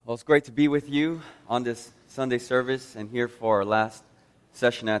Well, it's great to be with you on this Sunday service and here for our last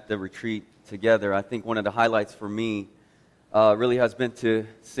session at the retreat together. I think one of the highlights for me really has been to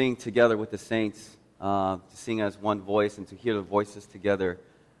sing together with the saints, to sing as one voice and to hear the voices together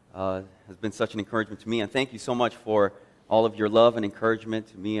has been such an encouragement to me. And thank you so much for all of your love and encouragement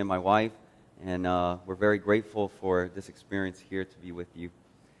to me and my wife. And we're very grateful for this experience here to be with you.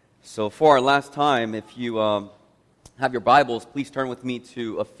 So for our last time, if you have your Bibles, please turn with me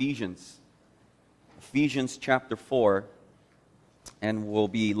to Ephesians chapter 4, and we'll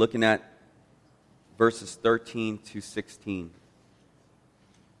be looking at verses 13 to 16.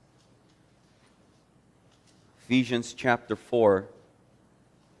 Ephesians chapter 4,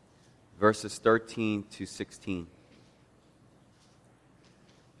 verses 13 to 16.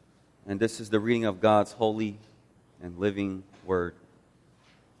 And this is the reading of God's holy and living word.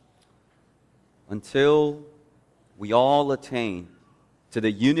 Until we all attain to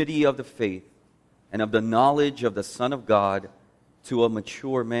the unity of the faith and of the knowledge of the Son of God, to a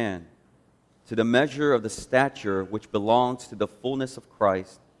mature man, to the measure of the stature which belongs to the fullness of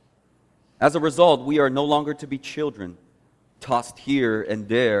Christ. As a result, we are no longer to be children, tossed here and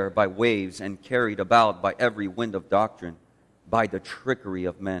there by waves and carried about by every wind of doctrine, by the trickery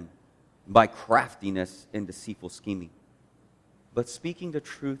of men, by craftiness in deceitful scheming. But speaking the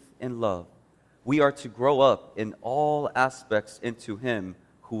truth in love, we are to grow up in all aspects into Him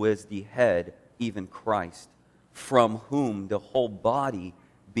who is the head, even Christ, from whom the whole body,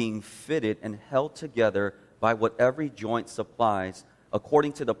 being fitted and held together by what every joint supplies,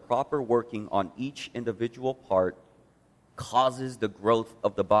 according to the proper working on each individual part, causes the growth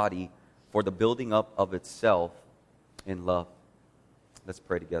of the body for the building up of itself in love. Let's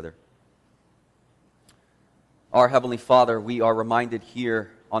pray together. Our Heavenly Father, we are reminded here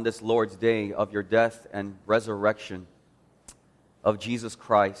on this Lord's Day of your death and resurrection of Jesus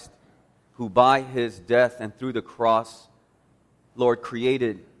Christ, who by His death and through the cross, Lord,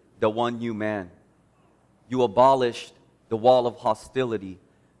 created the one new man. You abolished the wall of hostility.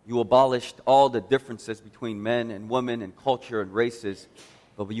 You abolished all the differences between men and women and culture and races,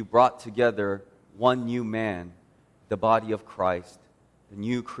 but you brought together one new man, the body of Christ, the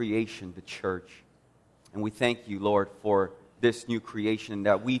new creation, the church. And we thank you, Lord, for this new creation,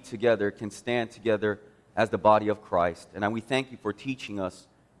 that we together can stand together as the body of Christ. And we thank you for teaching us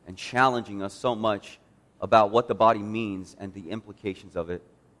and challenging us so much about what the body means and the implications of it.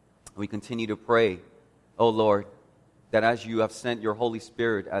 We continue to pray, oh Lord, that as you have sent your Holy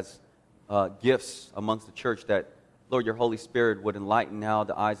Spirit as gifts amongst the church, that, Lord, your Holy Spirit would enlighten now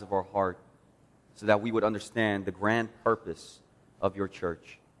the eyes of our heart so that we would understand the grand purpose of your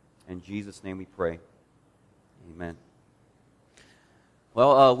church. In Jesus' name we pray. Amen.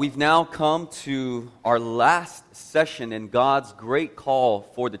 Well, we've now come to our last session in God's great call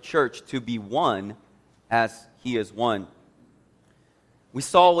for the church to be one as He is one. We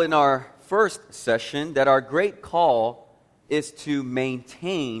saw in our first session that our great call is to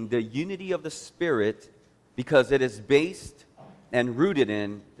maintain the unity of the Spirit because it is based and rooted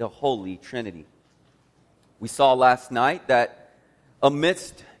in the Holy Trinity. We saw last night that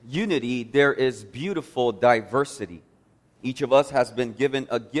amidst unity there is beautiful diversity. Each of us has been given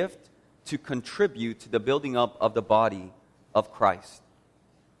a gift to contribute to the building up of the body of Christ.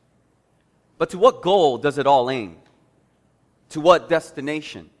 But to what goal does it all aim? To what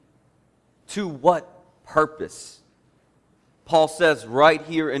destination? To what purpose? Paul says right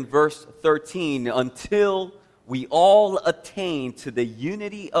here in verse 13, until we all attain to the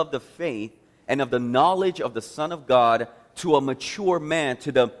unity of the faith and of the knowledge of the Son of God, to a mature man,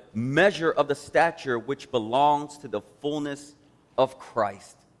 to the measure of the stature which belongs to the fullness of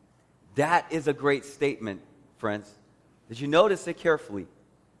Christ. That is a great statement, friends. Did you notice it carefully?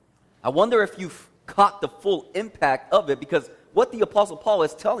 I wonder if you've caught the full impact of it, because what the Apostle Paul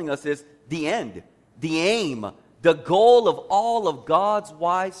is telling us is the end, the aim, the goal of all of God's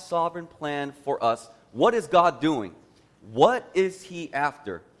wise sovereign plan for us. What is God doing? What is He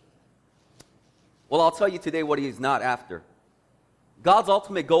after? Well, I'll tell you today what He is not after. God's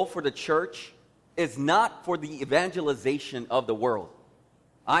ultimate goal for the church is not for the evangelization of the world.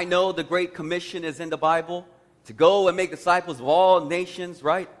 I know the Great Commission is in the Bible, to go and make disciples of all nations,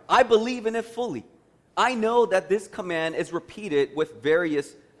 right? I believe in it fully. I know that this command is repeated with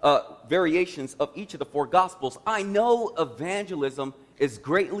various variations of each of the four Gospels. I know evangelism is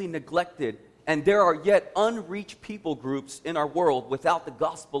greatly neglected, and there are yet unreached people groups in our world without the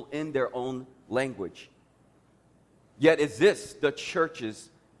gospel in their own language. Yet is this the church's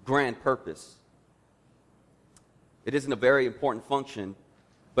grand purpose? It isn't a very important function,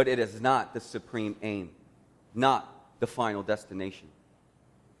 but it is not the supreme aim, not the final destination.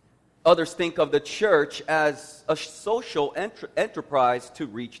 Others think of the church as a social enterprise to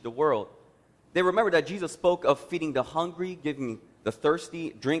reach the world. They remember that Jesus spoke of feeding the hungry, giving the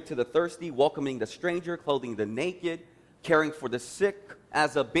thirsty drink to the thirsty, welcoming the stranger, clothing the naked, caring for the sick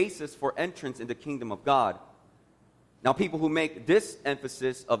as a basis for entrance in the kingdom of God. Now, people who make this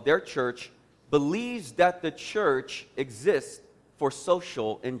emphasis of their church believes that the church exists for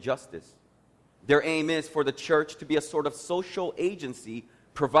social injustice. Their aim is for the church to be a sort of social agency,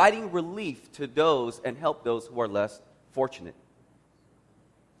 providing relief to those and help those who are less fortunate.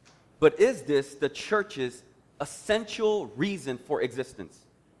 But is this the church's essential reason for existence?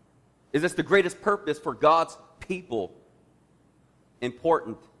 Is this the greatest purpose for God's people?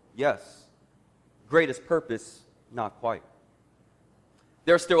 Important, yes. Greatest purpose, not quite.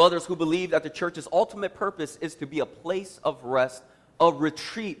 There are still others who believe that the church's ultimate purpose is to be a place of rest, a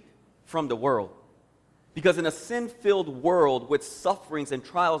retreat from the world. Because in a sin-filled world with sufferings and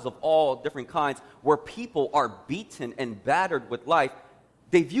trials of all different kinds, where people are beaten and battered with life,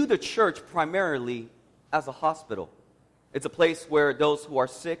 they view the church primarily as a hospital. It's a place where those who are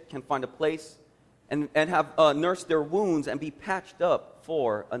sick can find a place and have nursed their wounds and be patched up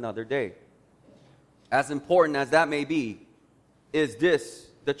for another day. As important as that may be, is this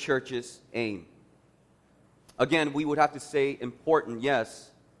the church's aim? Again, we would have to say important,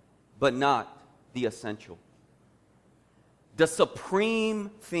 yes, but not the essential. The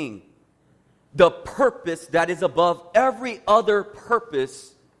supreme thing, the purpose that is above every other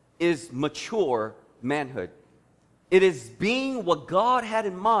purpose, is mature manhood. It is being what God had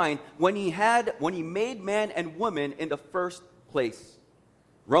in mind when He made man and woman in the first place.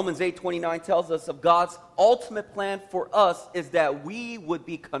 Romans 8:29 tells us of God's ultimate plan for us is that we would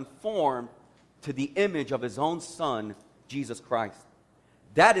be conformed to the image of His own Son, Jesus Christ.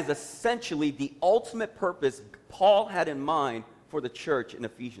 That is essentially the ultimate purpose Paul had in mind for the church in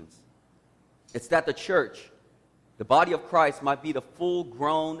Ephesians. It's that the church, the body of Christ, might be the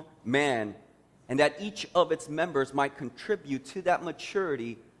full-grown man, and that each of its members might contribute to that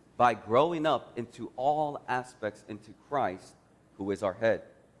maturity by growing up into all aspects into Christ, who is our head.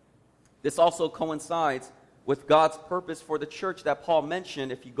 This also coincides with God's purpose for the church that Paul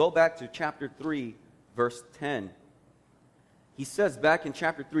mentioned. If you go back to chapter 3, verse 10, he says back in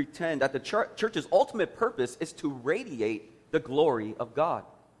chapter 3:10 that the church's ultimate purpose is to radiate the glory of God.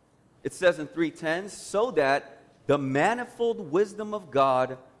 It says in 3:10, so that the manifold wisdom of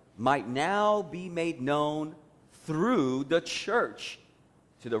God might now be made known through the church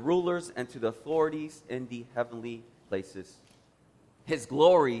to the rulers and to the authorities in the heavenly places. His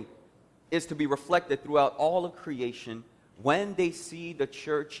glory is to be reflected throughout all of creation when they see the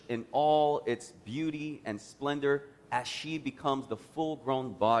church in all its beauty and splendor as she becomes the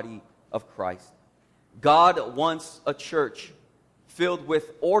full-grown body of Christ. God wants a church filled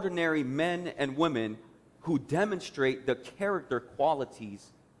with ordinary men and women who demonstrate the character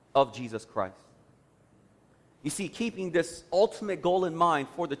qualities of Jesus Christ. You see, keeping this ultimate goal in mind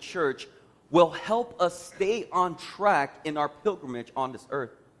for the church will help us stay on track in our pilgrimage on this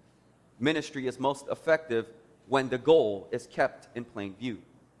earth. Ministry is most effective when the goal is kept in plain view.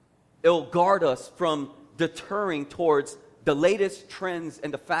 It'll guard us from deterring towards the latest trends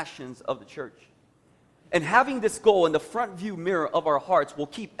and the fashions of the church. And having this goal in the front view mirror of our hearts will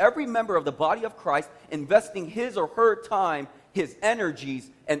keep every member of the body of Christ investing his or her time, his energies,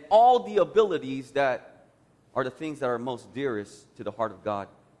 and all the abilities that are the things that are most dearest to the heart of God.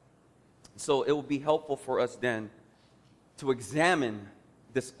 So it will be helpful for us then to examine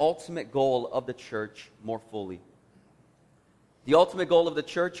this ultimate goal of the church more fully. The ultimate goal of the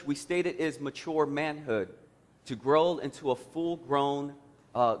church, we stated, is mature manhood, to grow into a full-grown,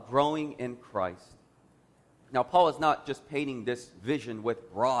 growing in Christ. Now, Paul is not just painting this vision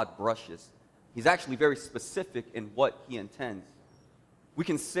with broad brushes. He's actually very specific in what he intends. We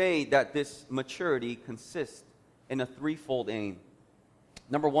can say that this maturity consists in a threefold aim.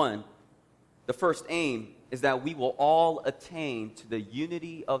 Number one, the first aim is that we will all attain to the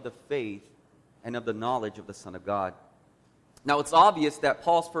unity of the faith and of the knowledge of the Son of God. Now, it's obvious that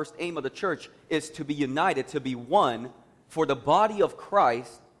Paul's first aim of the church is to be united, to be one, for the body of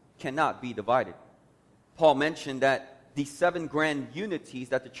Christ cannot be divided. Paul mentioned that the 7 grand unities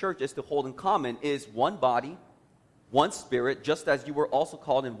that the church is to hold in common is one body, one spirit, just as you were also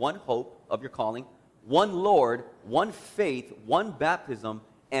called in one hope of your calling, one Lord, one faith, one baptism,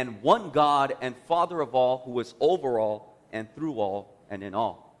 and one God and Father of all, who is over all and through all and in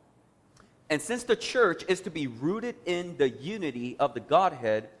all. And since the church is to be rooted in the unity of the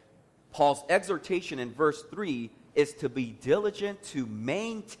Godhead, Paul's exhortation in verse 3 is to be diligent to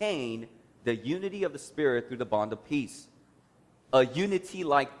maintain the unity of the Spirit through the bond of peace. a unity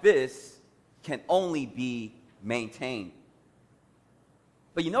like this can only be maintained.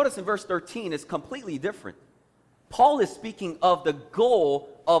 But you notice in verse 13, it's completely different. Paul is speaking of the goal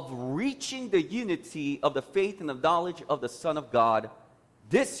of reaching the unity of the faith and the knowledge of the Son of God.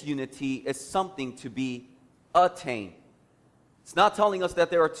 This unity is something to be attained. It's not telling us that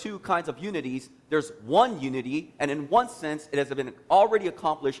there are two kinds of unities. There's one unity, and in one sense, it has been already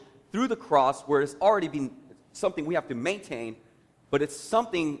accomplished through the cross, where it's already been something we have to maintain, but it's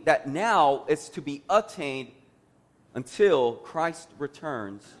something that now is to be attained until Christ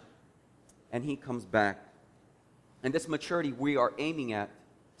returns and he comes back. And this maturity we are aiming at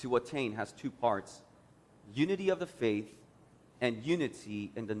to attain has two parts: unity of the faith and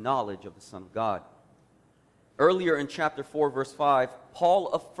unity in the knowledge of the Son of God. Earlier in chapter 4, verse 5, Paul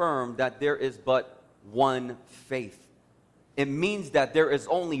affirmed that there is but one faith. It means that there is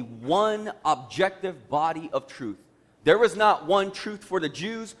only one objective body of truth. There is not one truth for the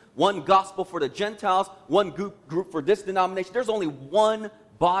Jews, one gospel for the Gentiles, one group for this denomination. There's only one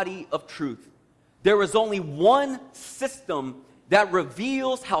body of truth. There is only one system that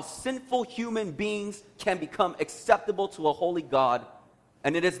reveals how sinful human beings can become acceptable to a holy God.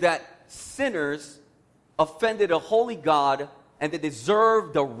 And it is that sinners offended a holy God and they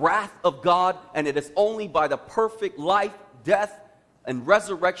deserve the wrath of God. And it is only by the perfect life, death, and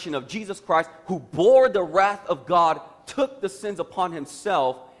resurrection of Jesus Christ, who bore the wrath of God, took the sins upon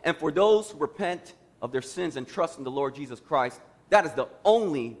himself. And for those who repent of their sins and trust in the Lord Jesus Christ, that is the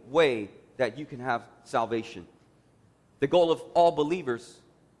only way that you can have salvation. The goal of all believers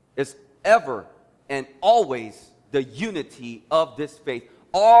is ever and always the unity of this faith.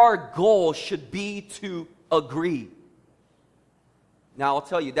 Our goal should be to agree. Now, I'll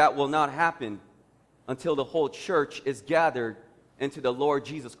tell you, that will not happen until the whole church is gathered into the Lord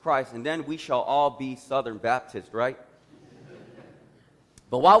Jesus Christ, and then we shall all be Southern Baptist, right?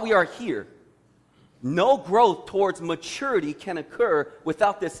 But while we are here, no growth towards maturity can occur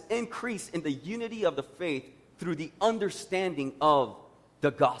without this increase in the unity of the faith through the understanding of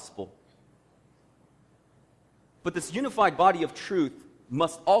the gospel. But this unified body of truth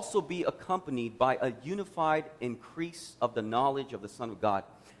must also be accompanied by a unified increase of the knowledge of the Son of God.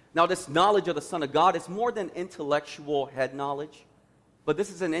 Now, this knowledge of the Son of God is more than intellectual head knowledge, but this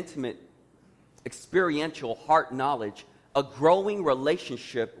is an intimate, experiential heart knowledge, a growing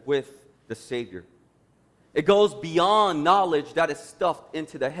relationship with the Savior. It goes beyond knowledge that is stuffed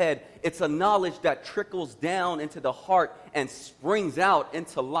into the head. It's a knowledge that trickles down into the heart and springs out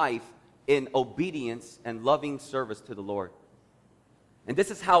into life in obedience and loving service to the Lord. And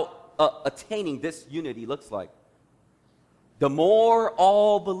this is how attaining this unity looks like. The more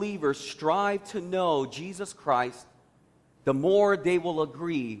all believers strive to know Jesus Christ, the more they will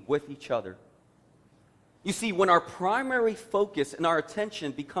agree with each other. You see, when our primary focus and our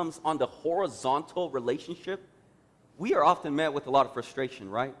attention becomes on the horizontal relationship, we are often met with a lot of frustration,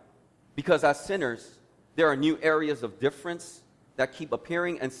 right? Because as sinners, there are new areas of difference that keep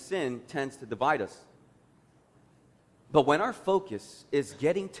appearing, and sin tends to divide us. But when our focus is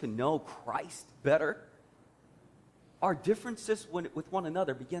getting to know Christ better, our differences with one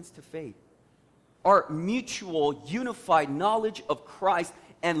another begins to fade. Our mutual, unified knowledge of Christ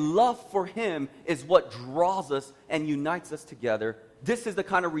and love for Him is what draws us and unites us together. This is the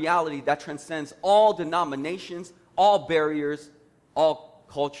kind of reality that transcends all denominations, all barriers, all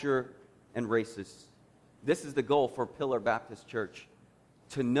culture and races. This is the goal for Pillar Baptist Church,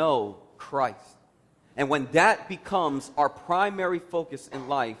 to know Christ. And when that becomes our primary focus in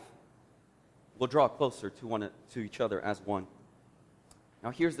life, we'll draw closer to each other as one. Now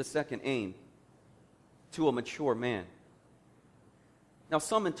here's the second aim: to a mature man. Now,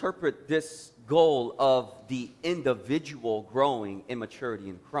 some interpret this goal of the individual growing in maturity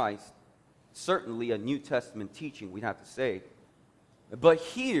in Christ, certainly a New Testament teaching, we'd have to say. But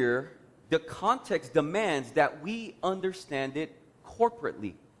here, the context demands that we understand it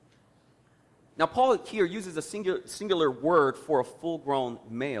corporately. Now, Paul here uses a singular word for a full-grown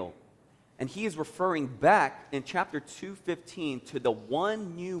male, and he is referring back in chapter 2:15 to the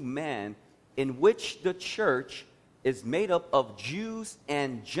one new man in which the church is made up of Jews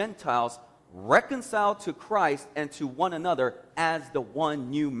and Gentiles reconciled to Christ and to one another as the one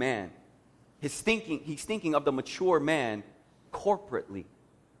new man. He's thinking of the mature man corporately.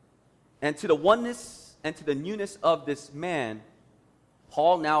 And to the oneness and to the newness of this man,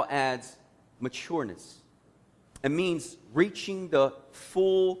 Paul now adds matureness. It means reaching the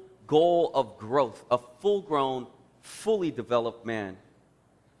full goal of growth, a full-grown, fully developed man.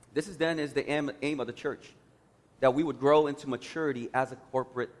 This is the aim of the church, that we would grow into maturity as a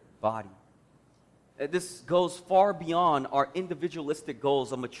corporate body. This goes far beyond our individualistic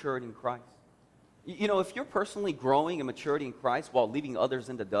goals of maturity in Christ. You know, if you're personally growing in maturity in Christ while leaving others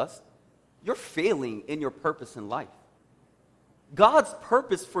in the dust, you're failing in your purpose in life. God's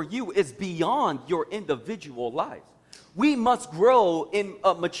purpose for you is beyond your individual lives. We must grow in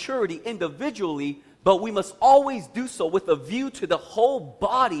maturity individually, but we must always do so with a view to the whole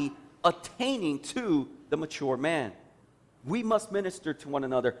body attaining to the mature man. We must minister to one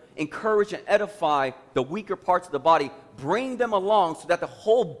another, encourage and edify the weaker parts of the body, bring them along so that the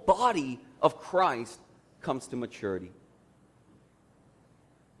whole body of Christ comes to maturity.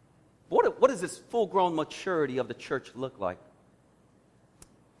 What does this full-grown maturity of the church look like?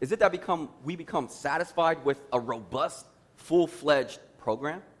 Is it that we become satisfied with a robust, full-fledged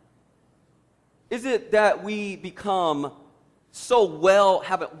program? Is it that we become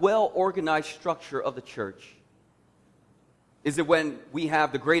have a well-organized structure of the church? Is it when we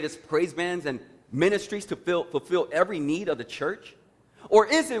have the greatest praise bands and ministries to fulfill every need of the church? Or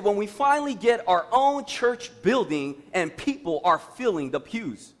is it when we finally get our own church building and people are filling the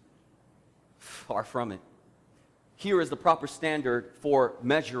pews? Far from it. Here is the proper standard for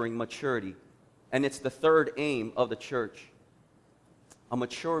measuring maturity, and it's the third aim of the church. A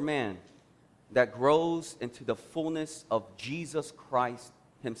mature man that grows into the fullness of Jesus Christ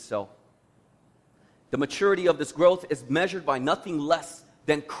himself. The maturity of this growth is measured by nothing less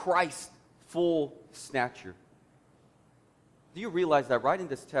than Christ's full stature. Do you realize that right in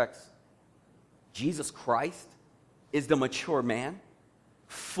this text, Jesus Christ is the mature man,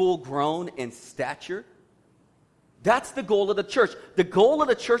 full grown in stature? That's the goal of the church. The goal of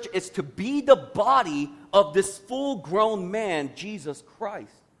the church is to be the body of this full grown man, Jesus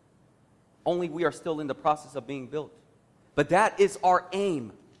Christ. Only we are still in the process of being built. But that is our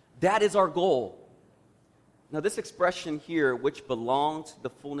aim. That is our goal. Now, this expression here, which belongs to the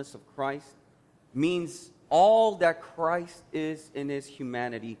fullness of Christ, means all that Christ is in his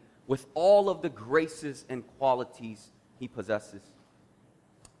humanity with all of the graces and qualities he possesses.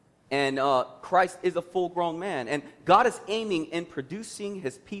 And Christ is a full-grown man. And God is aiming in producing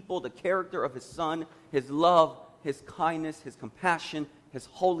his people, the character of his Son, his love, his kindness, his compassion, his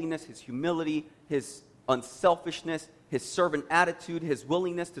holiness, his humility, his unselfishness, his servant attitude, his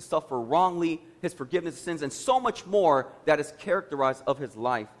willingness to suffer wrongly, his forgiveness of sins, and so much more that is characterized of his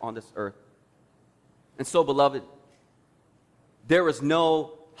life on this earth. And so, beloved, there is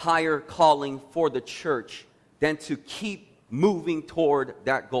no higher calling for the church than to keep moving toward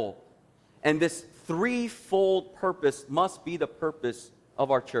that goal. And this threefold purpose must be the purpose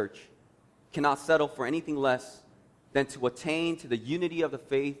of our church. Cannot settle for anything less than to attain to the unity of the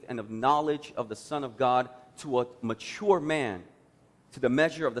faith and of knowledge of the Son of God, to a mature man, to the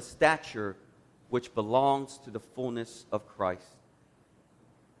measure of the stature which belongs to the fullness of Christ.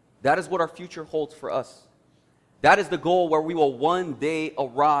 That is what our future holds for us. That is the goal where we will one day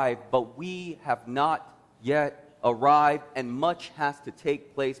arrive, but we have not yet arrived, and much has to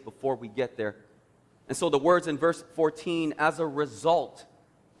take place before we get there. And so the words in verse 14, as a result,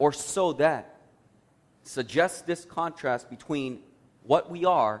 or so that, suggests this contrast between what we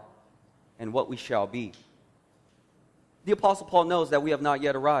are and what we shall be. The Apostle Paul knows that we have not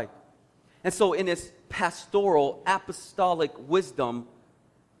yet arrived. And so in his pastoral, apostolic wisdom,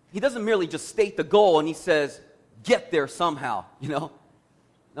 he doesn't merely just state the goal and he says, get there somehow, No,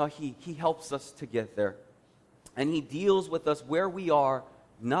 he helps us to get there. And he deals with us where we are,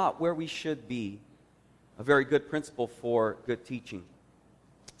 not where we should be. A very good principle for good teaching.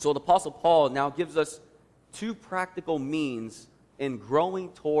 So the Apostle Paul now gives us two practical means in growing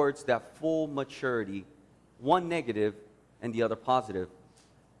towards that full maturity, one negative and the other positive.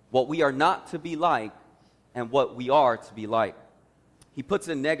 What we are not to be like and what we are to be like. He puts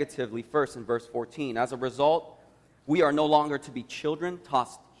it negatively first in verse 14. As a result, we are no longer to be children,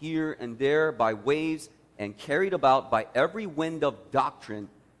 tossed here and there by waves and carried about by every wind of doctrine,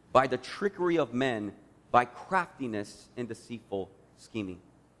 by the trickery of men, by craftiness and deceitful scheming.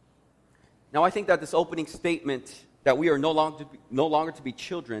 Now, I think that this opening statement that we are no longer to be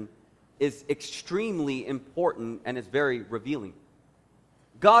children is extremely important and is very revealing.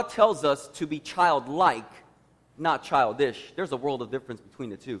 God tells us to be childlike, not childish. There's a world of difference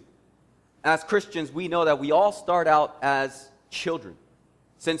between the two. As Christians, we know that we all start out as children.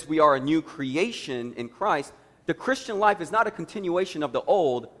 Since we are a new creation in Christ, the Christian life is not a continuation of the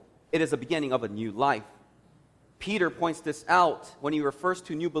old, it is a beginning of a new life. Peter points this out when he refers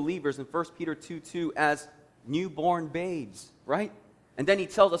to new believers in 1 Peter 2:2 as newborn babes, right? And then he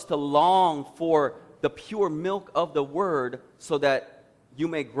tells us to long for the pure milk of the word so that you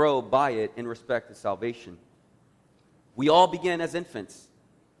may grow by it in respect to salvation. We all begin as infants.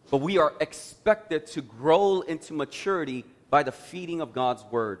 but we are expected to grow into maturity by the feeding of God's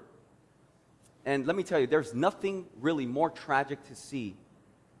word. And let me tell you, there's nothing really more tragic to see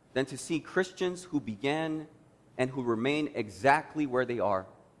than to see Christians who began and who remain exactly where they are.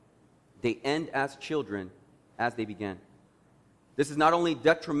 They end as children as they began. This is not only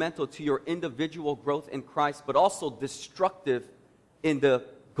detrimental to your individual growth in Christ, but also destructive in the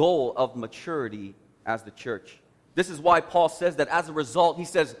goal of maturity as the church. This is why Paul says that as a result, he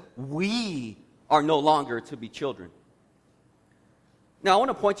says, we are no longer to be children. Now, I want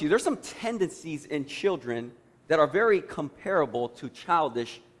to point to you, there's some tendencies in children that are very comparable to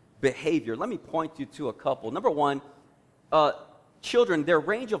childish behavior. Let me point you to a couple. Number one, children, their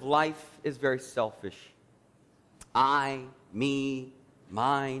range of life is very selfish. I, me,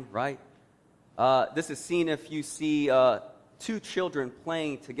 mine, right? This is seen if you see two children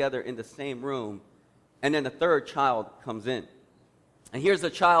playing together in the same room, and then the third child comes in. And here's a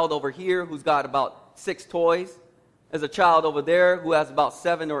child over here who's got about 6 toys. There's a child over there who has about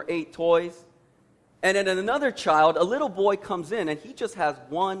 7 or 8 toys. And then another child, a little boy, comes in, and he just has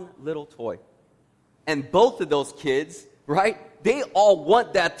one little toy. And both of those kids, right, they all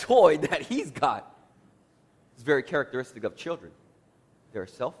want that toy that he's got. It's very characteristic of children. They're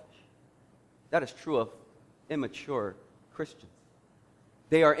selfish. That is true of immature Christians.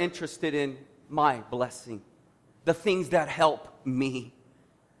 They are interested in my blessing, the things that help me.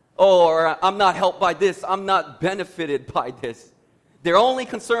 Or I'm not helped by this, I'm not benefited by this. They're only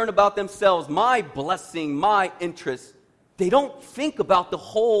concerned about themselves, my blessing, my interest. They don't think about the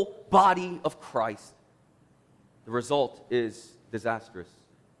whole body of Christ. The result is disastrous.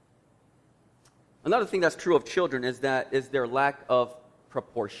 Another thing that's true of children is their lack of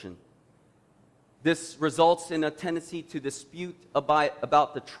proportion. This results in a tendency to dispute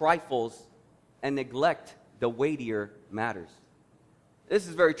about the trifles and neglect the weightier matters. This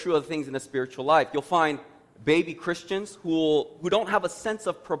is very true of things in the spiritual life. You'll find baby Christians who don't have a sense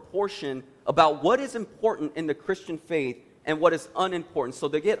of proportion about what is important in the Christian faith and what is unimportant. So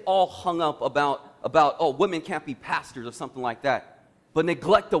they get all hung up about women can't be pastors or something like that, but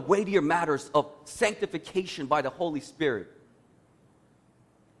neglect the weightier matters of sanctification by the Holy Spirit.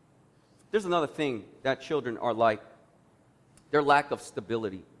 There's another thing that children are like, their lack of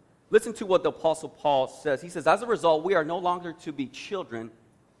stability. Listen to what the Apostle Paul says. He says, as a result, we are no longer to be children,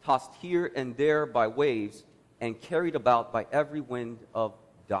 tossed here and there by waves and carried about by every wind of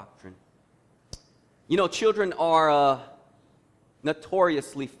doctrine. You know, children are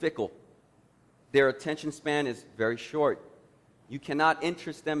notoriously fickle. Their attention span is very short. You cannot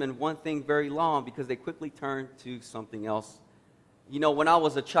interest them in one thing very long because they quickly turn to something else. You know, when I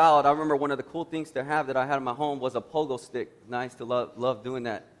was a child, I remember one of the cool things to have that I had in my home was a pogo stick. Nice to love doing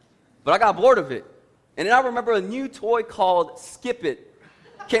that. But I got bored of it. And then I remember a new toy called Skip It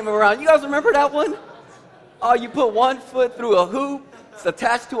came around. You guys remember that one? Oh, you put one foot through a hoop, it's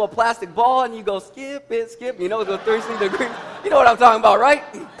attached to a plastic ball, and you go skip it. You know, the 360 degrees. You know what I'm talking about, right?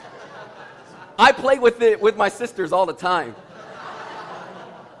 I played with it with my sisters all the time.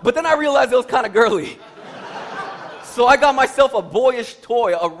 But then I realized it was kind of girly. So I got myself a boyish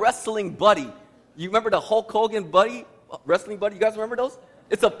toy, a wrestling buddy. You remember the Hulk Hogan buddy, wrestling buddy? You guys remember those?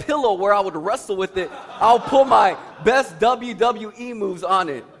 It's a pillow where I would wrestle with it. I'll put my best WWE moves on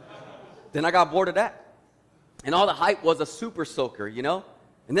it. Then I got bored of that. And all the hype was a super soaker, you know?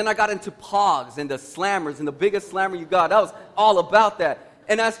 And then I got into Pogs and the slammers, and the biggest slammer you got. That was all about that.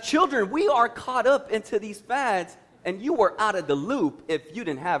 And as children, we are caught up into these fads, and you were out of the loop if you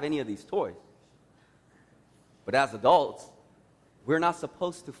didn't have any of these toys. But as adults, we're not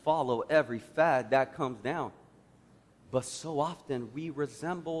supposed to follow every fad that comes down. But so often we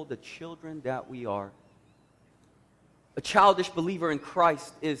resemble the children that we are. A childish believer in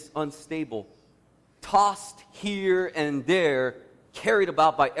Christ is unstable, tossed here and there, carried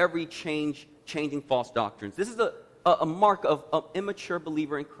about by every changing false doctrines. This is a mark of an immature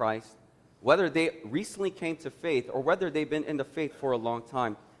believer in Christ, whether they recently came to faith or whether they've been in the faith for a long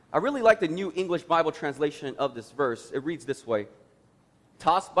time. I really like the New English Bible translation of this verse. It reads this way: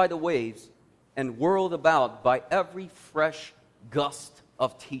 tossed by the waves and whirled about by every fresh gust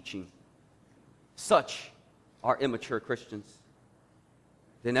of teaching. Such are immature Christians.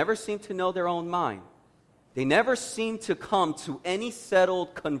 They never seem to know their own mind. They never seem to come to any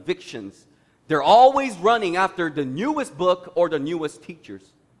settled convictions. They're always running after the newest book or the newest teachers.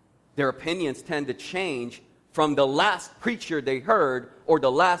 Their opinions tend to change from the last preacher they heard or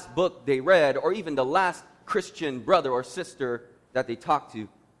the last book they read or even the last Christian brother or sister that they talked to.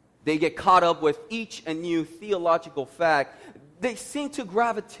 They get caught up with each and new theological fact. They seem to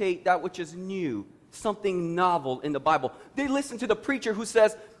gravitate that which is new, something novel in the Bible. They listen to the preacher who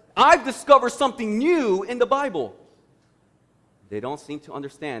says, I've discovered something new in the Bible. They don't seem to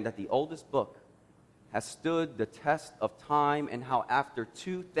understand that the oldest book has stood the test of time, and how after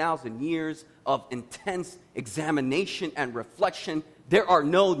 2,000 years of intense examination and reflection, there are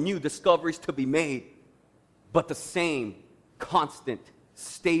no new discoveries to be made, but the same constant,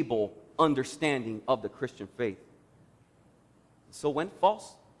 stable understanding of the Christian faith. So when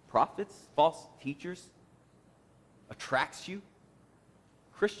false prophets, false teachers attracts you,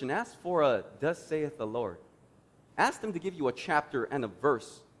 Christian, ask for a "thus saith the Lord." Ask them to give you a chapter and a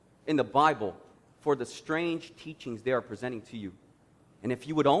verse in the Bible for the strange teachings they are presenting to you. And if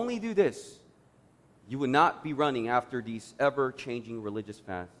you would only do this, you would not be running after these ever-changing religious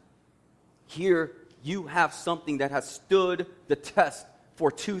fads. Here, you have something that has stood the test for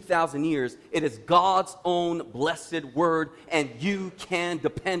 2,000 years. It is God's own blessed word, and you can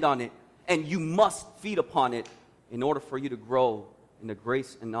depend on it, and you must feed upon it in order for you to grow in the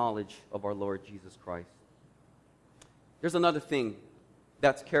grace and knowledge of our Lord Jesus Christ. There's another thing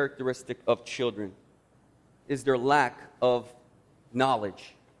that's characteristic of children, is their lack of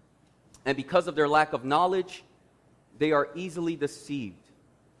knowledge. And because of their lack of knowledge, they are easily deceived.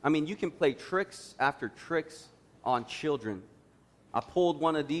 I mean, you can play tricks after tricks on children. I pulled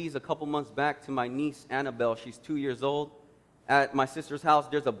one of these a couple months back to my niece, Annabelle. She's 2 years old. At my sister's house,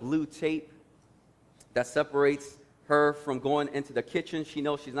 there's a blue tape that separates her from going into the kitchen. She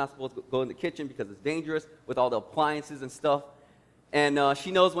knows she's not supposed to go in the kitchen because it's dangerous with all the appliances and stuff. And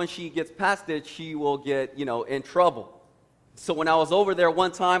she knows when she gets past it, she will get, in trouble. So when I was over there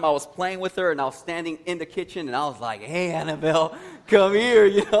one time, I was playing with her, and I was standing in the kitchen, and I was like, "Hey, Annabelle, come here,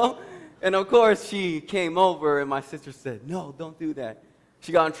 And of course, she came over, and my sister said, "No, don't do that."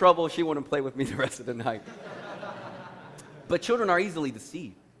 She got in trouble. She wouldn't play with me the rest of the night. But children are easily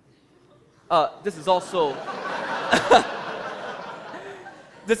deceived. This is also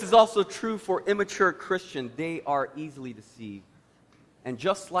true for immature Christians. They are easily deceived. And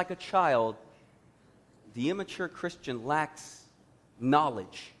just like a child, the immature Christian lacks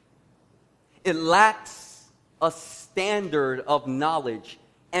knowledge. It lacks a standard of knowledge.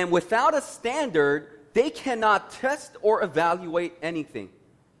 And without a standard, they cannot test or evaluate anything.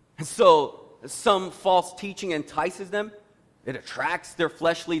 And so some false teaching entices them. It attracts their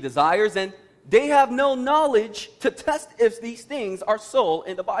fleshly desires, and they have no knowledge to test if these things are so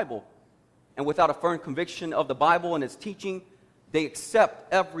in the Bible. And without a firm conviction of the Bible and its teaching, they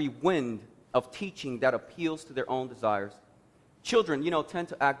accept every wind of teaching that appeals to their own desires. Children, tend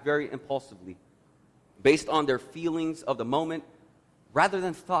to act very impulsively, based on their feelings of the moment, rather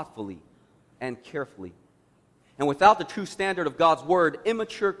than thoughtfully and carefully. And without the true standard of God's word,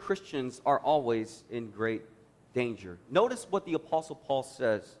 immature Christians are always in great danger. Notice what the Apostle Paul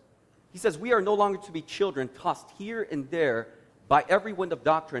says. He says, "We are no longer to be children, tossed here and there by every wind of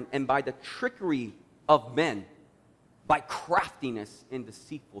doctrine and by the trickery of men, by craftiness and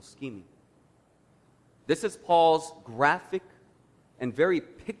deceitful scheming." This is Paul's graphic and very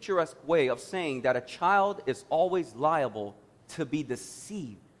picturesque way of saying that a child is always liable to be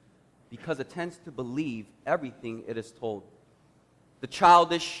deceived because it tends to believe everything it is told. The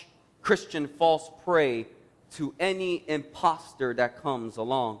childish Christian falls prey to any impostor that comes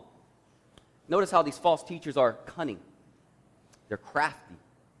along. Notice how these false teachers are cunning. They're crafty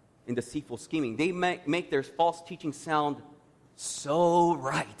in deceitful scheming. They make their false teaching sound so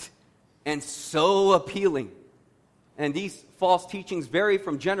right and so appealing. And these false teachings vary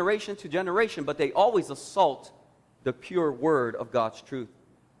from generation to generation, but they always assault the pure word of God's truth.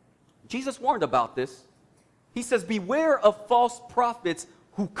 Jesus warned about this. He says, "Beware of false prophets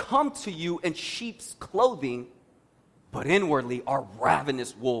who come to you in sheep's clothing, but inwardly are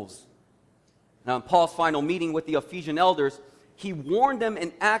ravenous wolves." Now, in Paul's final meeting with the Ephesian elders, he warned them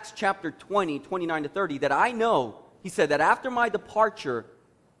in Acts chapter 20, 29 to 30, that I know, he said, that after my departure,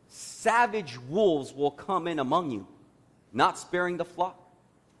 savage wolves will come in among you, not sparing the flock.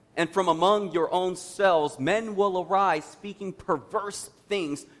 And from among your own selves, men will arise speaking perverse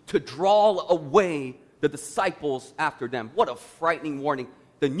things to draw away the disciples after them. What a frightening warning.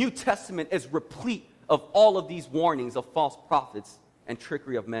 The New Testament is replete of all of these warnings of false prophets and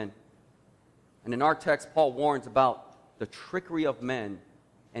trickery of men. And in our text, Paul warns about the trickery of men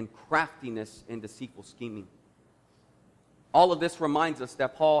and craftiness in deceitful scheming. All of this reminds us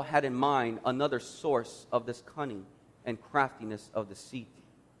that Paul had in mind another source of this cunning and craftiness of deceit.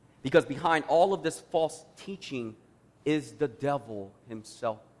 Because behind all of this false teaching is the devil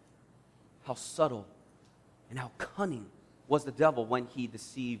himself. How subtle and how cunning was the devil when he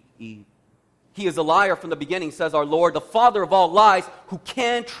deceived Eve. "He is a liar from the beginning," says our Lord, "the father of all lies, who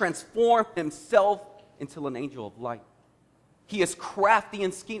can transform himself into an angel of light." He is crafty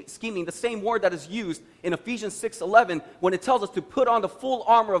and scheming, the same word that is used in Ephesians 6:11 when it tells us to put on the full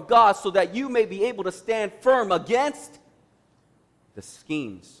armor of God so that you may be able to stand firm against the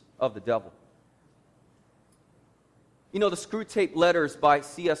schemes of the devil. You know, the Screw Tape Letters by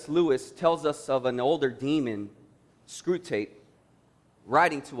C.S. Lewis tells us of an older demon, Screwtape,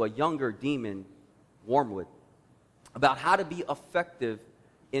 writing to a younger demon, Wormwood, about how to be effective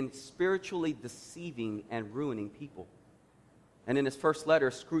in spiritually deceiving and ruining people. And in his first letter,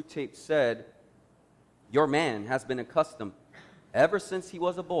 Screwtape said, "Your man has been accustomed, ever since he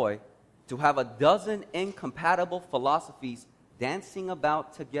was a boy, to have a dozen incompatible philosophies dancing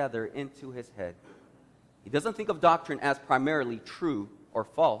about together into his head. He doesn't think of doctrine as primarily true or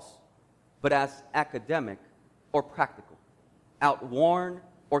false, but as academic or practical, outworn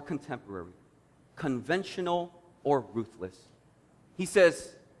or contemporary, conventional or ruthless. He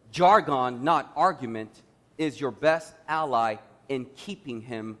says, jargon, not argument, is your best ally in keeping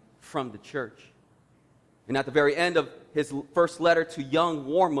him from the church." And at the very end of his first letter to young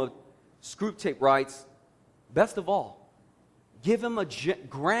Wormwood, Screwtape writes, "Best of all, give him a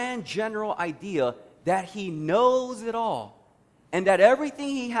grand general idea that he knows it all, and that everything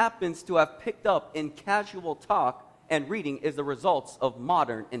he happens to have picked up in casual talk and reading is the results of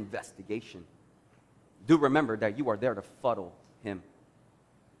modern investigation. Do remember that you are there to fuddle him."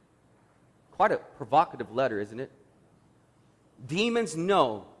 Quite a provocative letter, isn't it? Demons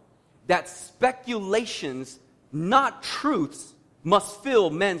know that speculations, not truths, must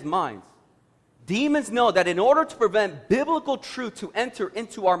fill men's minds. Demons know that in order to prevent biblical truth to enter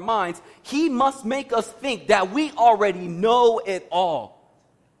into our minds, he must make us think that we already know it all.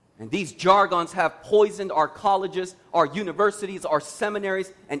 And these jargons have poisoned our colleges, our universities, our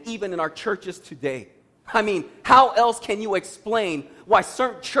seminaries, and even in our churches today. I mean, how else can you explain why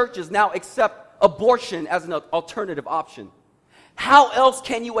certain churches now accept abortion as an alternative option? How else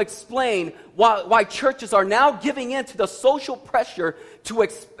can you explain why churches are now giving in to the social pressure to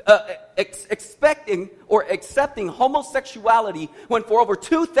expecting or accepting homosexuality when for over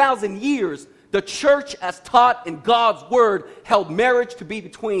 2,000 years the church, as taught in God's word, held marriage to be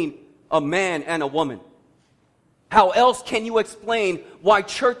between a man and a woman? How else can you explain why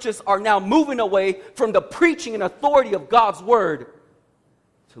churches are now moving away from the preaching and authority of God's word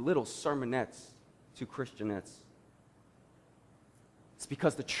to little sermonettes to Christianettes? It's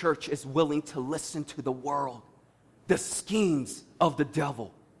because the church is willing to listen to the world, the schemes of the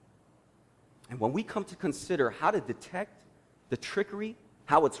devil. And when we come to consider how to detect the trickery,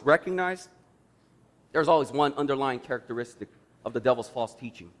 how it's recognized, there's always one underlying characteristic of the devil's false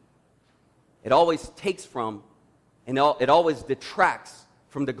teaching. It always takes from and it always detracts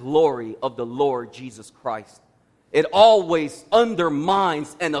from the glory of the Lord Jesus Christ. It always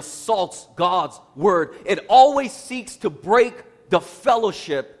undermines and assaults God's word. It always seeks to break the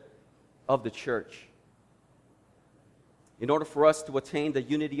fellowship of the church. In order for us to attain the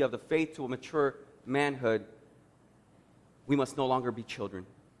unity of the faith to a mature manhood, we must no longer be children.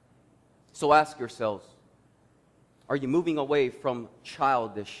 So ask yourselves, are you moving away from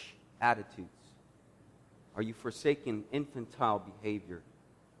childish attitudes? Are you forsaking infantile behavior?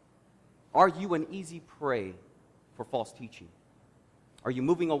 Are you an easy prey for false teaching? Are you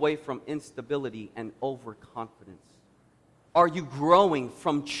moving away from instability and overconfidence? Are you growing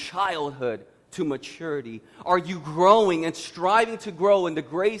from childhood to maturity? Are you growing and striving to grow in the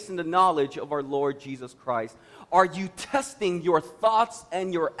grace and the knowledge of our Lord Jesus Christ? Are you testing your thoughts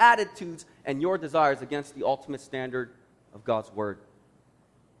and your attitudes and your desires against the ultimate standard of God's word?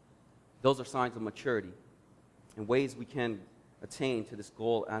 Those are signs of maturity and ways we can attain to this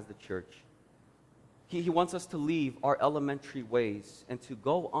goal as the church. He wants us to leave our elementary ways and to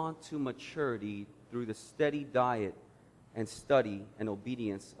go on to maturity through the steady diet and study and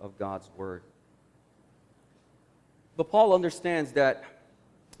obedience of God's word. But Paul understands that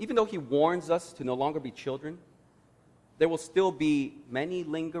even though he warns us to no longer be children, there will still be many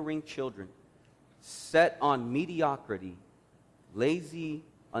lingering children set on mediocrity, lazy,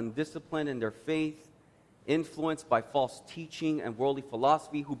 undisciplined in their faith, influenced by false teaching and worldly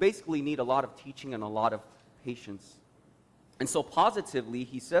philosophy, who basically need a lot of teaching and a lot of patience. And so positively,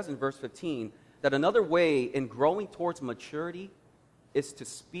 he says in verse 15, that another way in growing towards maturity is to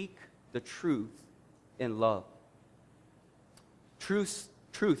speak the truth in love.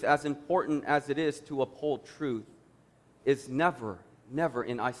 Truth, as important as it is to uphold truth, is never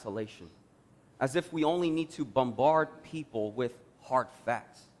in isolation, as if we only need to bombard people with hard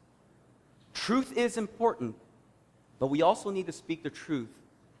facts. Truth is important, but we also need to speak the truth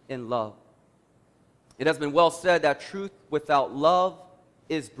in love. It has been well said that truth without love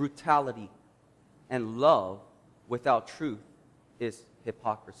is brutality, and love without truth is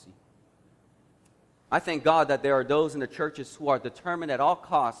hypocrisy. I thank God that there are those in the churches who are determined at all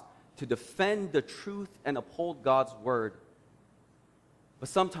costs to defend the truth and uphold God's word. But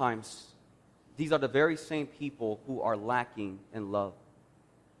sometimes these are the very same people who are lacking in love.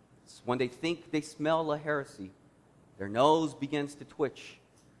 It's when they think they smell a heresy, their nose begins to twitch,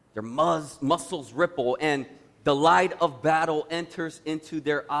 their muscles ripple, and the light of battle enters into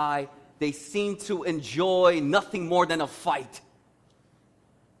their eye. They seem to enjoy nothing more than a fight.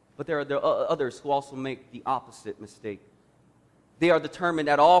 But there are others who also make the opposite mistake. They are determined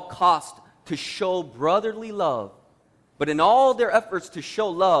at all costs to show brotherly love. But in all their efforts to show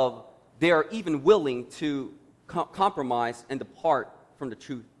love, they are even willing to compromise and depart from the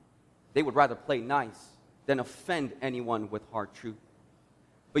truth. They would rather play nice than offend anyone with hard truth.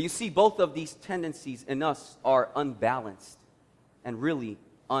 But you see, both of these tendencies in us are unbalanced and really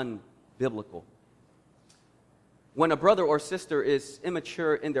unbiblical. When a brother or sister is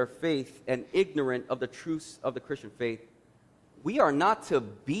immature in their faith and ignorant of the truths of the Christian faith, we are not to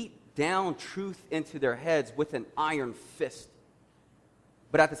beat down truth into their heads with an iron fist.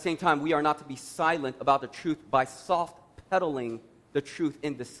 But at the same time, we are not to be silent about the truth by soft peddling the truth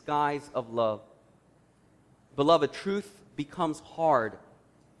in disguise of love. Beloved, truth becomes hard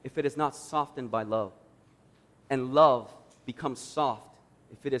if it is not softened by love. And love becomes soft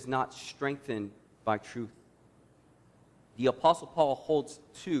if it is not strengthened by truth. The Apostle Paul holds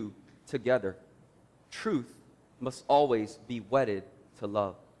two together. Truth must always be wedded to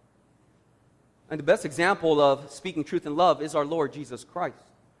love. And the best example of speaking truth in love is our Lord Jesus Christ.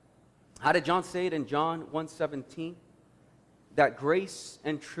 How did John say it in John 1:17? That grace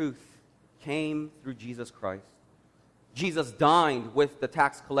and truth came through Jesus Christ. Jesus dined with the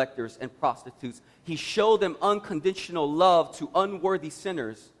tax collectors and prostitutes. He showed them unconditional love to unworthy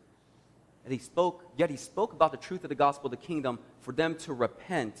sinners. And yet he spoke about the truth of the gospel of the kingdom for them to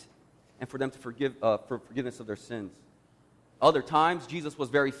repent and for them to for forgiveness of their sins. Other times, Jesus was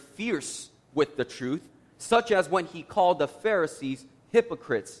very fierce with the truth, such as when he called the Pharisees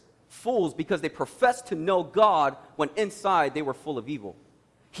hypocrites, fools, because they professed to know God when inside they were full of evil.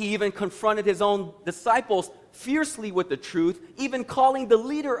 He even confronted his own disciples fiercely with the truth, even calling the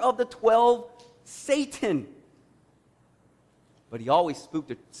leader of the 12 Satan. But he always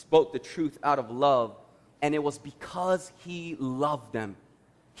spoke the truth out of love, and it was because he loved them.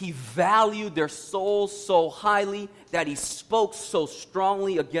 He valued their souls so highly that he spoke so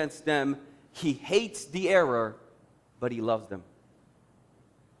strongly against them. He hates the error, but he loves them.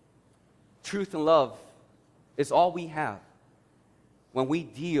 Truth and love is all we have when we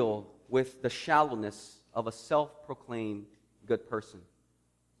deal with the shallowness of a self-proclaimed good person.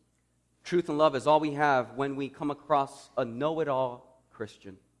 Truth and love is all we have when we come across a know-it-all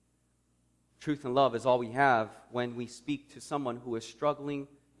Christian. Truth and love is all we have when we speak to someone who is struggling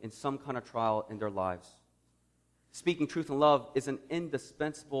in some kind of trial in their lives. Speaking truth and love is an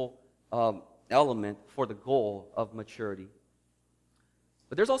indispensable element for the goal of maturity.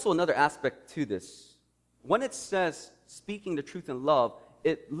 But there's also another aspect to this. When it says speaking the truth in love,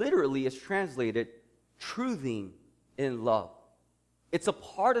 it literally is translated truthing in love. It's a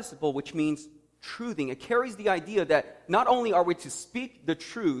participle which means truthing. It carries the idea that not only are we to speak the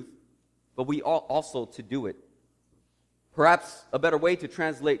truth, but we are also to do it. Perhaps a better way to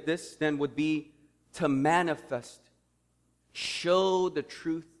translate this then would be to manifest, show the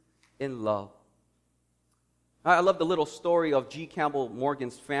truth in love. I love the little story of G. Campbell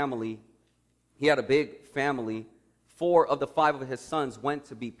Morgan's family. He had a big family. 4 of the 5 of his sons went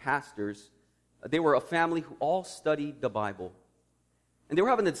to be pastors. They were a family who all studied the Bible. And they were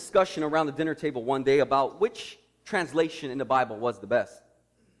having a discussion around the dinner table one day about which translation in the Bible was the best.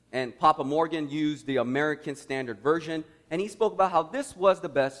 And Papa Morgan used the American Standard Version, and he spoke about how this was the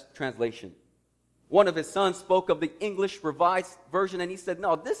best translation. One of his sons spoke of the English Revised Version, and he said,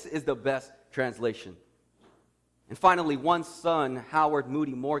 no, this is the best translation. And finally, one son, Howard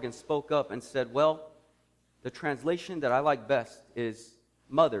Moody Morgan, spoke up and said, well, the translation that I like best is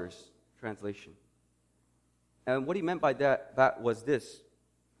Mother's translation. And what he meant by that was this: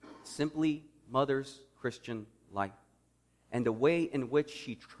 simply Mother's Christian life, and the way in which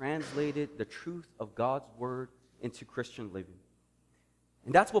she translated the truth of God's word into Christian living.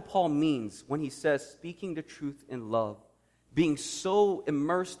 And that's what Paul means when he says speaking the truth in love, being so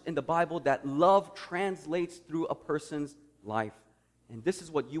immersed in the Bible that love translates through a person's life. And this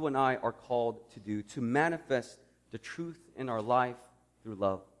is what you and I are called to do, to manifest the truth in our life through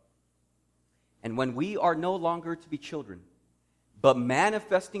love. And when we are no longer to be children, but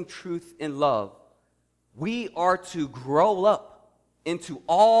manifesting truth in love, we are to grow up into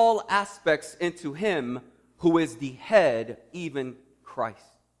all aspects into Him who is the head, even Christ.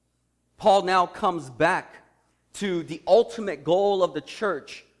 Paul now comes back to the ultimate goal of the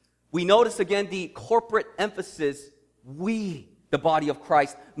church. We notice again the corporate emphasis. We, the body of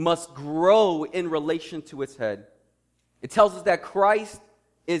Christ, must grow in relation to its head. It tells us that Christ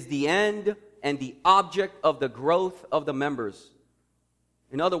is the end and the object of the growth of the members.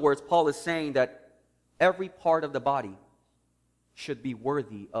 In other words, Paul is saying that every part of the body should be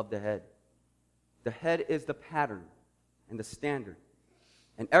worthy of the head. The head is the pattern and the standard.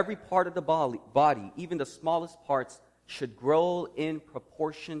 And every part of the body, even the smallest parts, should grow in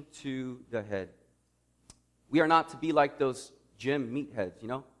proportion to the head. We are not to be like those gym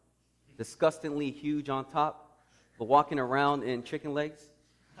meatheads, disgustingly huge on top, but walking around in chicken legs.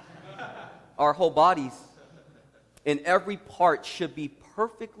 Our whole bodies, in every part, should be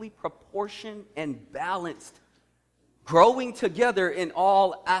perfectly proportioned and balanced, growing together in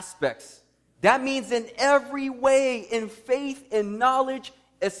all aspects. That means in every way, in faith, in knowledge,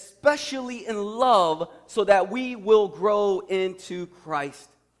 especially in love, so that we will grow into Christ.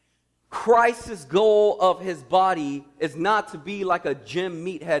 Christ's goal of his body is not to be like a gym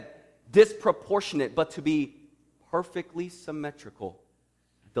meathead, disproportionate, but to be perfectly symmetrical,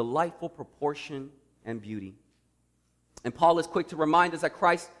 delightful proportion and beauty. And Paul is quick to remind us that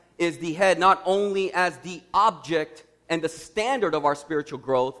Christ is the head, not only as the object and the standard of our spiritual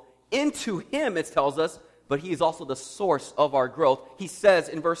growth. Into him, it tells us, but he is also the source of our growth. He says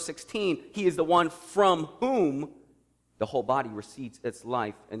in verse 16, he is the one from whom the whole body receives its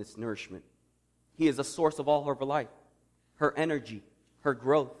life and its nourishment. He is the source of all her life, her energy, her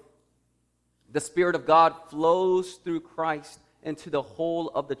growth. The Spirit of God flows through Christ into the whole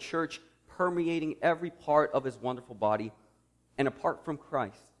of the church, permeating every part of his wonderful body. And apart from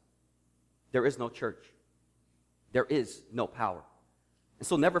Christ, there is no church. There is no power. And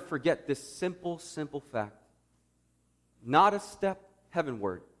so never forget this simple fact. Not a step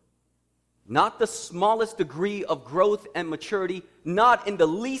heavenward, not the smallest degree of growth and maturity, not in the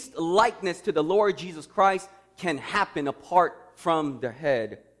least likeness to the Lord Jesus Christ, can happen apart from the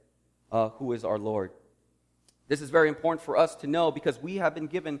head, who is our Lord. This is very important for us to know because we have been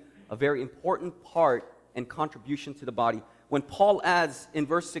given a very important part and contribution to the body. When Paul adds in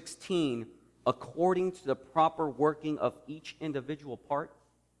verse 16, according to the proper working of each individual part,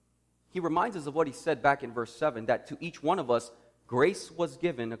 he reminds us of what he said back in verse 7, that to each one of us, grace was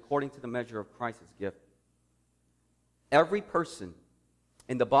given according to the measure of Christ's gift. Every person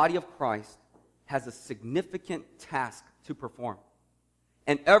in the body of Christ has a significant task to perform.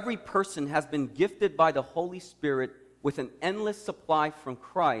 And every person has been gifted by the Holy Spirit with an endless supply from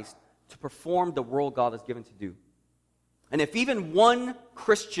Christ to perform the role God has given to do. And if even one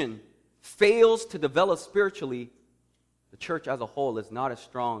Christian fails to develop spiritually, the church as a whole is not as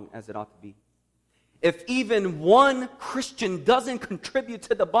strong as it ought to be. If even one Christian doesn't contribute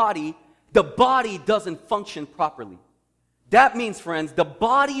to the body doesn't function properly. That means, friends, the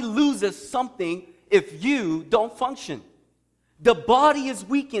body loses something if you don't function. The body is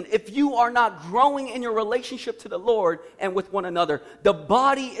weakened if you are not growing in your relationship to the Lord and with one another. The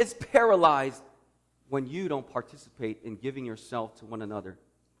body is paralyzed when you don't participate in giving yourself to one another.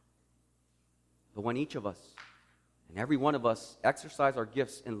 But when each of us and every one of us exercise our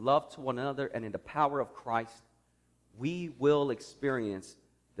gifts in love to one another and in the power of Christ, we will experience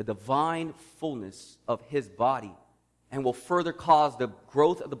the divine fullness of his body and will further cause the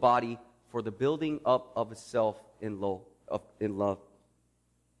growth of the body for the building up of itself in love.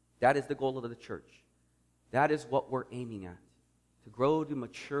 That is the goal of the church. That is what we're aiming at, to grow to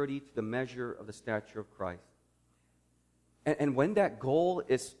maturity to the measure of the stature of Christ. And when that goal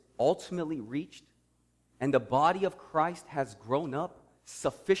is ultimately reached, and the body of Christ has grown up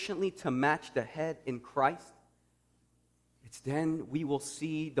sufficiently to match the head in Christ, it's then we will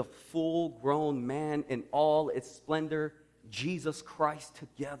see the full-grown man in all its splendor, Jesus Christ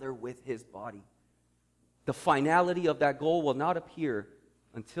together with his body. The finality of that goal will not appear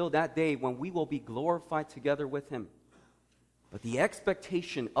until that day when we will be glorified together with him. But the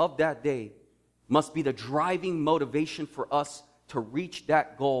expectation of that day must be the driving motivation for us to reach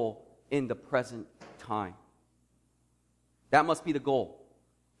that goal in the present time. That must be the goal,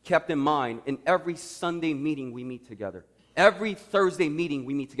 kept in mind in every Sunday meeting we meet together, every Thursday meeting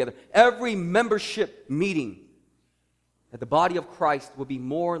we meet together, every membership meeting, that the body of Christ will be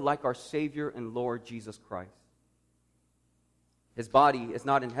more like our Savior and Lord Jesus Christ. His body is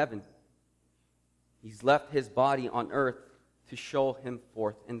not in heaven. He's left his body on earth to show him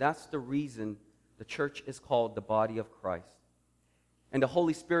forth, and that's the reason the church is called the body of Christ. And the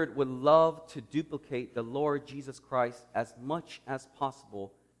Holy Spirit would love to duplicate the Lord Jesus Christ as much as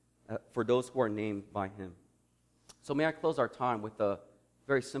possible for those who are named by him. So may I close our time with a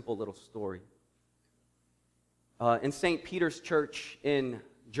very simple little story. In St. Peter's Church in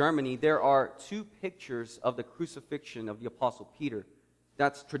Germany, there are two pictures of the crucifixion of the Apostle Peter.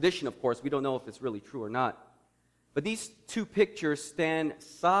 That's tradition, of course. We don't know if it's really true or not. But these two pictures stand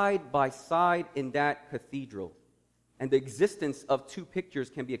side by side in that cathedral. And the existence of two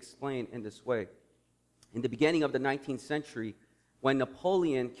pictures can be explained in this way. In the beginning of the 19th century, when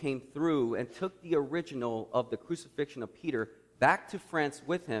Napoleon came through and took the original of the crucifixion of Peter back to France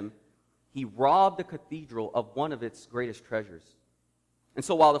with him, he robbed the cathedral of one of its greatest treasures. And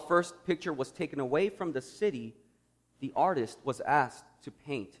so while the first picture was taken away from the city, the artist was asked to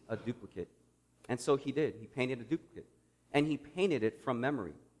paint a duplicate. And so he did. He painted a duplicate. And he painted it from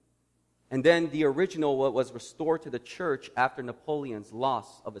memory. And then the original was restored to the church after Napoleon's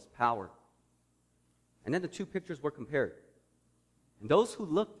loss of his power. And then the two pictures were compared. And those who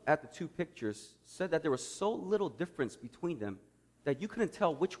looked at the two pictures said that there was so little difference between them that you couldn't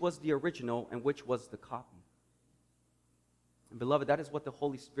tell which was the original and which was the copy. And beloved, that is what the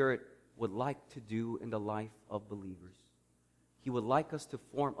Holy Spirit would like to do in the life of believers. He would like us to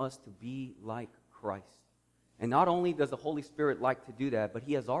form us to be like Christ. And not only does the Holy Spirit like to do that, but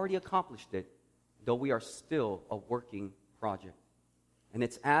He has already accomplished it, though we are still a working project. And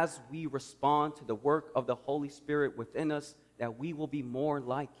it's as we respond to the work of the Holy Spirit within us that we will be more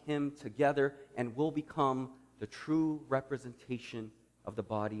like Him together and will become the true representation of the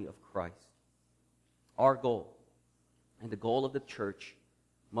body of Christ. Our goal and the goal of the church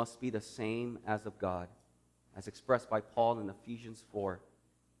must be the same as of God, as expressed by Paul in Ephesians 4.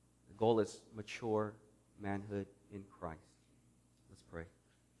 The goal is mature manhood in Christ. Let's pray.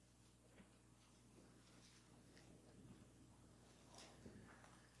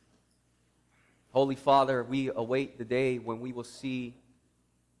 Holy Father, we await the day when we will see,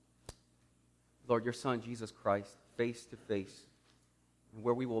 Lord, your Son, Jesus Christ, face to face, and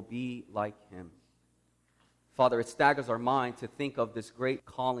where we will be like Him. Father, it staggers our mind to think of this great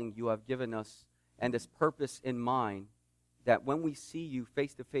calling you have given us and this purpose in mind, that when we see you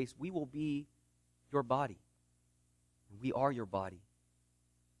face to face, we will be your body. We are your body.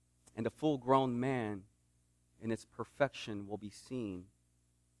 And the full-grown man in its perfection will be seen,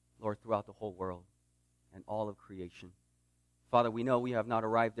 Lord, throughout the whole world and all of creation. Father, we know we have not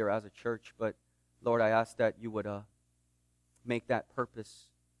arrived there as a church, but Lord, I ask that you would make that purpose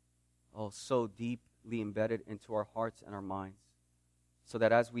so deeply embedded into our hearts and our minds, so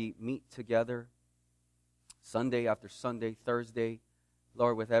that as we meet together Sunday after Sunday, Thursday,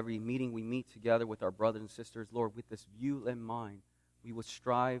 Lord, with every meeting we meet together with our brothers and sisters, Lord, with this view in mind, we would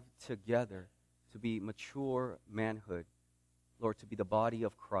strive together to be mature manhood, Lord, to be the body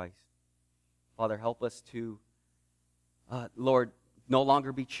of Christ. Father, help us to, Lord, no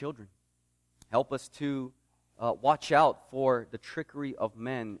longer be children. Help us to watch out for the trickery of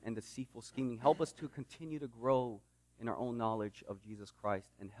men and deceitful scheming. Help us to continue to grow in our own knowledge of Jesus Christ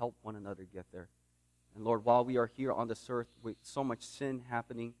and help one another get there. And Lord, while we are here on this earth with so much sin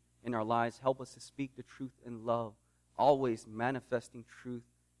happening in our lives, help us to speak the truth in love, always manifesting truth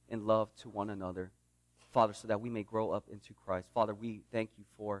in love to one another, Father, so that we may grow up into Christ. Father, we thank you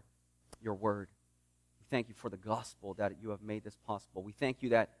for your word. We thank you for the gospel that you have made this possible. We thank you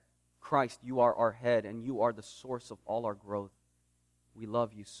that, Christ, you are our head and you are the source of all our growth. We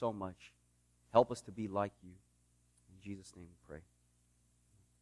love you so much. Help us to be like you. In Jesus' name we pray.